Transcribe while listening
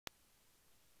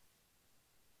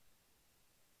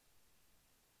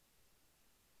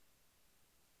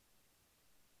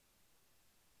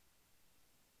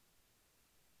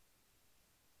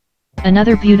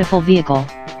Another beautiful vehicle.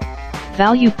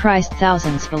 Value priced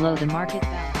thousands below the market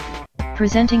value.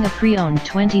 Presenting a pre-owned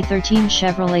 2013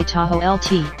 Chevrolet Tahoe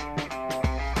LT.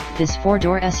 This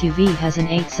 4-door SUV has an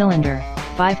 8-cylinder,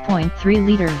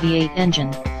 5.3-liter V8 engine,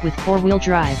 with 4-wheel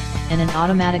drive, and an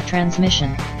automatic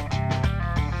transmission.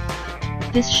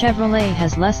 This Chevrolet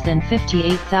has less than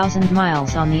 58,000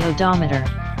 miles on the odometer.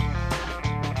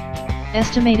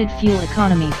 Estimated fuel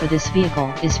economy for this vehicle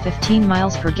is 15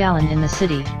 miles per gallon in the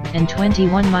city, and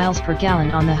 21 miles per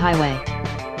gallon on the highway.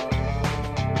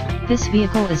 This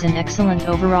vehicle is in excellent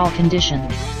overall condition.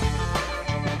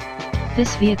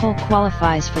 This vehicle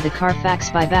qualifies for the Carfax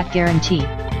buyback guarantee.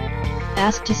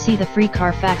 Ask to see the free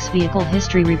Carfax Vehicle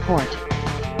History Report.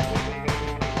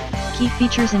 Key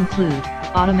features include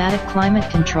automatic climate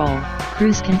control,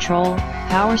 cruise control,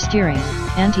 power steering,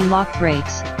 anti-lock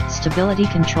brakes, stability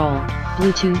control,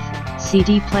 Bluetooth,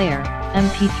 CD player,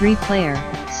 MP3 player,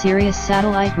 Sirius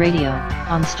satellite radio,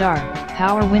 OnStar,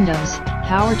 power windows,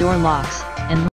 power door locks, and